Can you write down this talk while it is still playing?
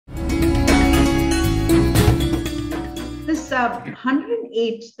this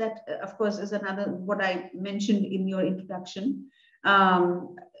 108, that of course is another, what I mentioned in your introduction. Are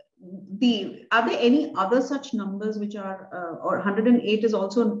there any other such numbers which are, or 108 is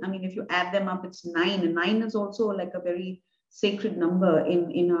also, I mean, if you add them up, it's 9, and 9 is also like a very sacred number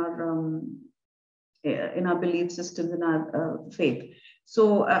in our belief systems, in our faith.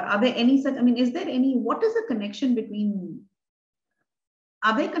 So are there any such, I mean, is there any, what is the connection between,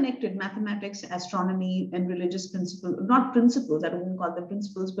 are they connected, mathematics, astronomy, and religious principles, not principles, I don't call them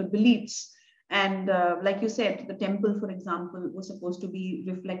principles, but beliefs? And like you said, the temple, for example, was supposed to be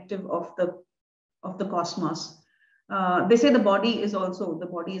reflective of the cosmos. They say the body is a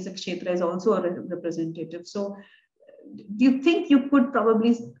kshetra, is also a representative. So do you think you could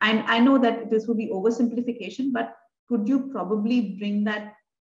probably, I know that this would be oversimplification, but could you probably bring that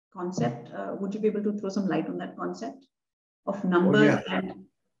concept? Would you be able to throw some light on that concept of numbers? Oh, yeah.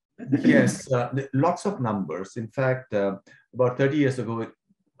 Yes, lots of numbers. In fact, about 30 years ago,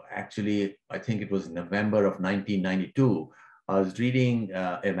 actually, I think it was November of 1992, I was reading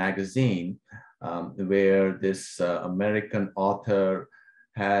a magazine where this American author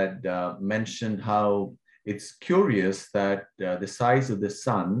had mentioned how it's curious that the size of the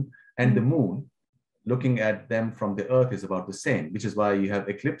sun and the moon, looking at them from the earth, is about the same, which is why you have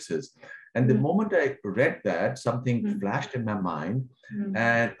eclipses. And the moment I read that, something flashed in my mind,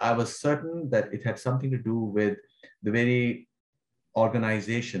 and I was certain that it had something to do with the very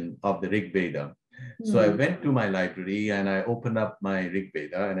organization of the Rig Veda. So I went to my library and I opened up my Rig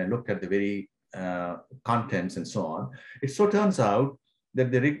Veda and I looked at the very contents and so on. It so turns out that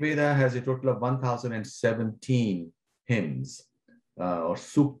the Rig Veda has a total of 1,017 hymns or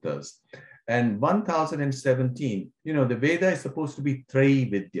suktas. And 1,017, you know, the Veda is supposed to be Trayi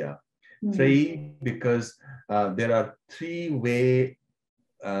Vidya. Trayi, because there are three ways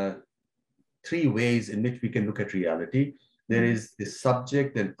in which we can look at reality. There is the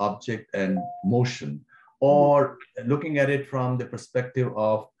subject and object and motion, or looking at it from the perspective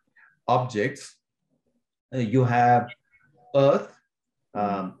of objects, you have earth,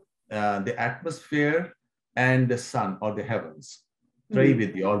 the atmosphere, and the sun or the heavens.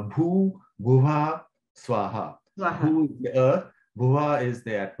 Trayividya, or Bhu, Bhuva, Swaha. Bhu is the earth, Bhuva is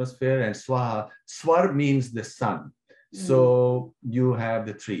the atmosphere, and Swaha, Swar means the sun. So you have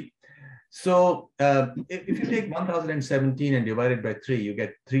the three. So if you take 1,017 and divide it by 3, you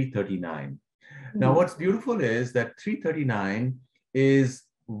get 339. Now, what's beautiful is that 339 is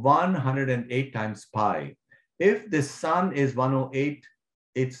 108 times pi. If the sun is 108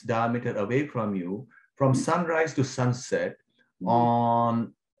 its diameter away from you, from sunrise to sunset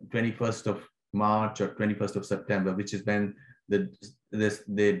on 21st of March or 21st of September, which is when the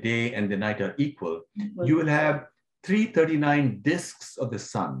day and the night are equal, you will have 339 disks of the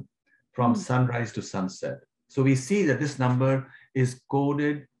sun from sunrise to sunset. So we see that this number is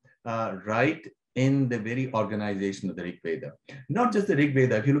coded right in the very organization of the Rig Veda. Not just the Rig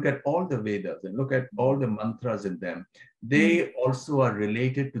Veda, if you look at all the Vedas and look at all the mantras in them, they also are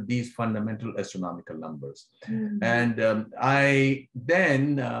related to these fundamental astronomical numbers. And I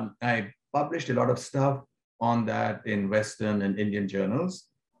published a lot of stuff on that in Western and Indian journals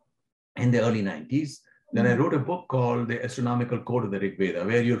in the early 90s. Then I wrote a book called The Astronomical Code of the Rig Veda,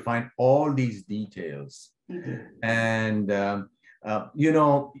 where you'll find all these details. And, you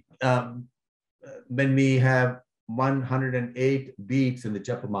know, when we have 108 beats in the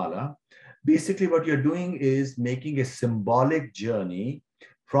Japamala, basically what you're doing is making a symbolic journey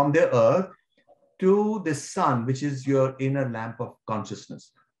from the earth to the sun, which is your inner lamp of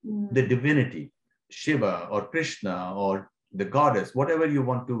consciousness, the divinity, Shiva or Krishna or the goddess, whatever you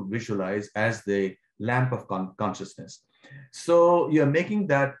want to visualize as the lamp of consciousness. So you're making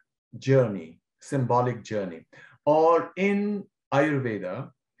that journey, symbolic journey. Or in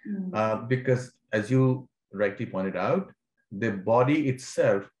Ayurveda, because as you rightly pointed out, the body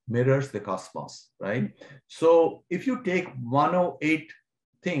itself mirrors the cosmos, right? So if you take 108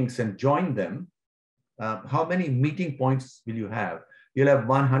 things and join them, how many meeting points will you have? You'll have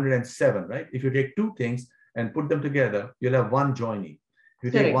 107, right? If you take 2 things and put them together, you'll have 1 joining. If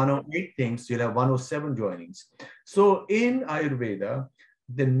you take 108 things, you'll have 107 joinings. So in Ayurveda,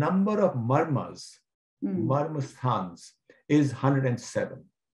 the number of marmas, marmasthans, is 107.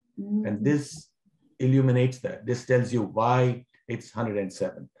 And this illuminates that. This tells you why it's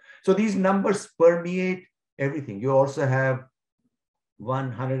 107. So these numbers permeate everything. You also have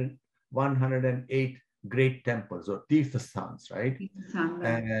 108 great temples or tirthasthans, right?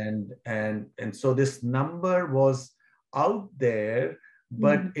 And so this number was out there,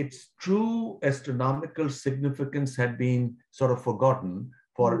 but its true astronomical significance had been sort of forgotten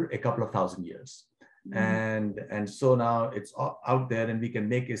for a couple of thousand years. And so now it's out there, and we can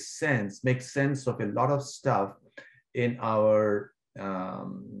make sense of a lot of stuff in our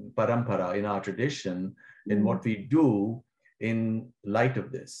parampara, in our tradition, in what we do in light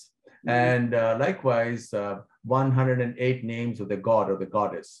of this. And likewise, 108 names of the god or the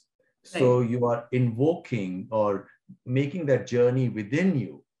goddess. So you are invoking or making that journey within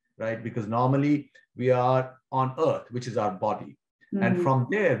you, right? Because normally we are on earth, which is our body. And from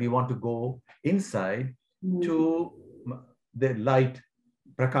there, we want to go inside to the light,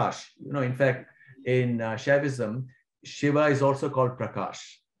 Prakash. In fact, in Shaivism, Shiva is also called Prakash,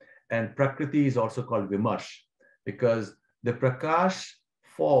 and Prakriti is also called Vimarsh, because the Prakash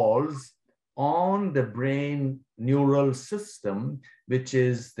falls on the brain neural system, which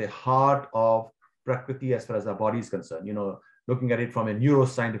is the heart of Prakriti as far as our body is concerned, looking at it from a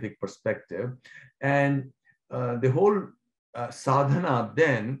neuroscientific perspective. And the whole sadhana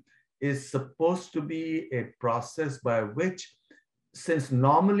then is supposed to be a process by which, since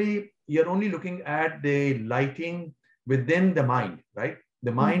normally you're only looking at the lighting within the mind, right?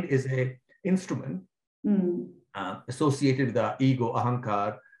 The mind is an instrument associated with our ego,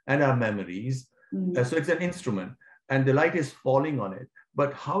 ahankar, and our memories. So it's an instrument, and the light is falling on it.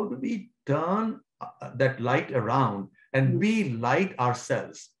 But how do we turn that light around and be light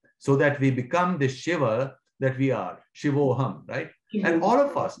ourselves so that we become the Shiva that we are, Shivoham, right? And all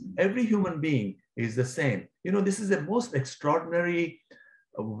of us, every human being is the same. This is the most extraordinary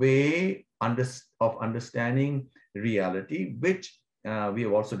way of understanding reality, which we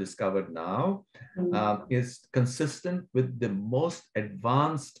have also discovered now is consistent with the most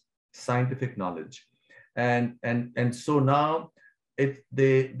advanced scientific knowledge. And so now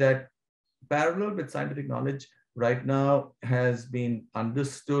that parallel with scientific knowledge right now has been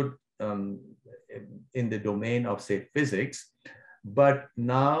understood in the domain of, say, physics. But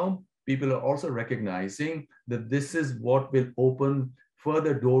now people are also recognizing that this is what will open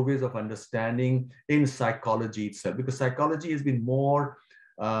further doorways of understanding in psychology itself, because psychology has been more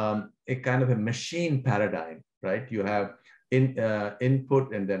a kind of a machine paradigm, right? You have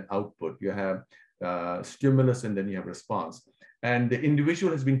input and then output. You have stimulus and then you have response. And the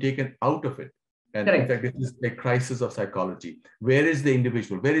individual has been taken out of it. And in fact, this is a crisis of psychology. Where is the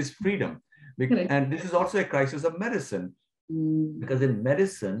individual? Where is freedom? And this is also a crisis of medicine, because in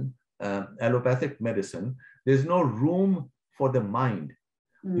medicine, allopathic medicine, there's no room for the mind.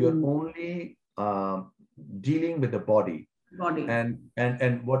 You're only dealing with the body.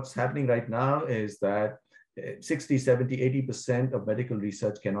 And what's happening right now is that 60, 70, 80% of medical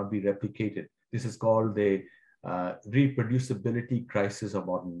research cannot be replicated. This is called the reproducibility crisis of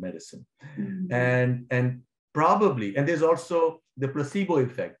modern medicine. And there's also the placebo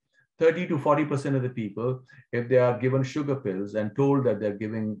effect. 30 to 40% of the people, if they are given sugar pills and told that they're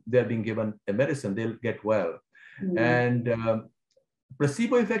being given a medicine, they'll get well. And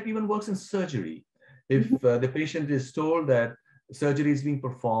placebo effect even works in surgery. If the patient is told that surgery is being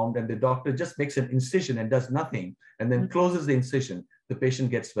performed and the doctor just makes an incision and does nothing and then closes the incision, the patient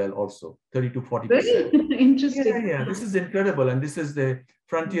gets well also, 30 to 40%. Very interesting. Yeah, this is incredible. And this is the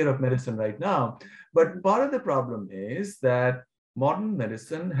frontier of medicine right now. But part of the problem is that modern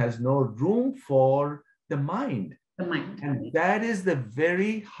medicine has no room for the mind. And that is the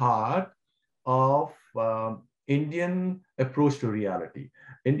very heart of Indian approach to reality.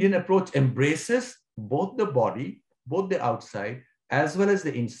 Indian approach embraces both the body, both the outside, as well as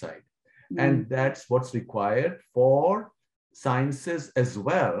the inside. And that's what's required for sciences as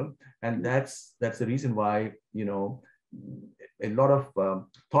well. And that's the reason why, a lot of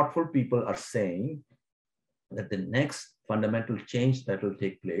thoughtful people are saying that the next fundamental change that will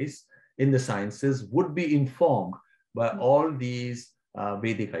take place in the sciences would be informed by all these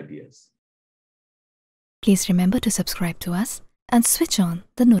Vedic ideas. Please remember to subscribe to us and switch on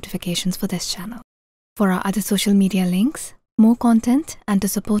the notifications for this channel. For our other social media links, more content, and to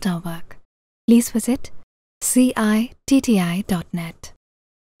support our work, please visit citti.net.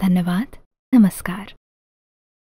 Dhanyavad. Namaskar.